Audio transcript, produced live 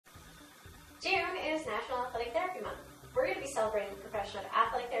is National Athletic Therapy Month. We're going to be celebrating the profession of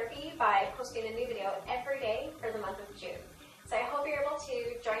athletic therapy by posting a new video every day for the month of June. So I hope you're able to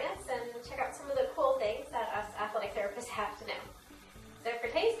join us and check out some of the cool things that us athletic therapists have to know. So for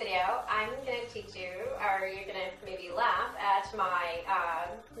today's video, I'm going to teach you, or you're going to maybe laugh at my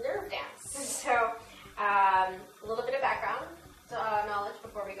nerve dance. So a little bit of background knowledge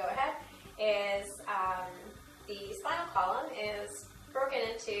before we go ahead is the spinal column is broken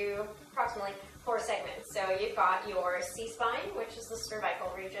into approximately 4 segments. So you've got your C-spine, which is the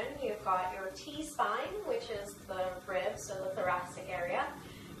cervical region. You've got your T-spine, which is the ribs, so the thoracic area.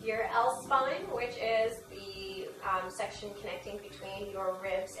 Your L-spine, which is the section connecting between your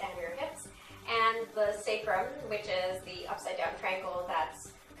ribs and your hips. And the sacrum, which is the upside-down triangle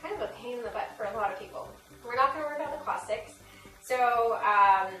that's kind of a pain in the butt for a lot of people. We're not going to worry about the coccyx. So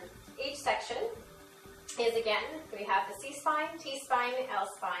each section is, again, we have the C-spine, T-spine,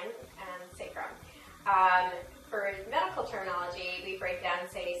 L-spine, and sacrum. For medical terminology, we break down,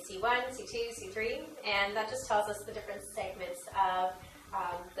 say, C1, C2, C3, and that just tells us the different segments of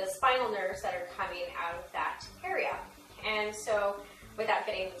the spinal nerves that are coming out of that area. And so, without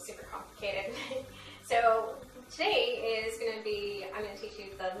getting super complicated, so today is going to be, I'm going to teach you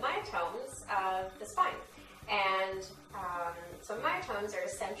the myotomes of the spine. And so myotomes are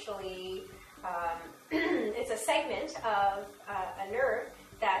essentially, it's a segment of a nerve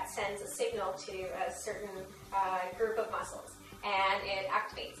that sends a signal to a certain group of muscles, and it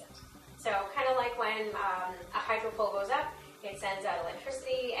activates it. So kind of like when a hydro pole goes up, it sends out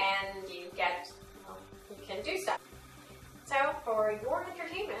electricity, and you get, well, you can do stuff. So for your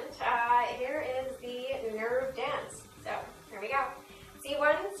entertainment, here is the nerve dance. So here we go.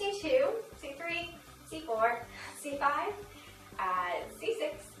 C1, C2, C3, C4, C5,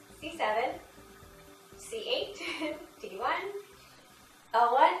 C6, C7, C8, T1,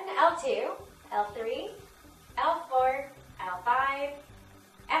 L1, L2, L3,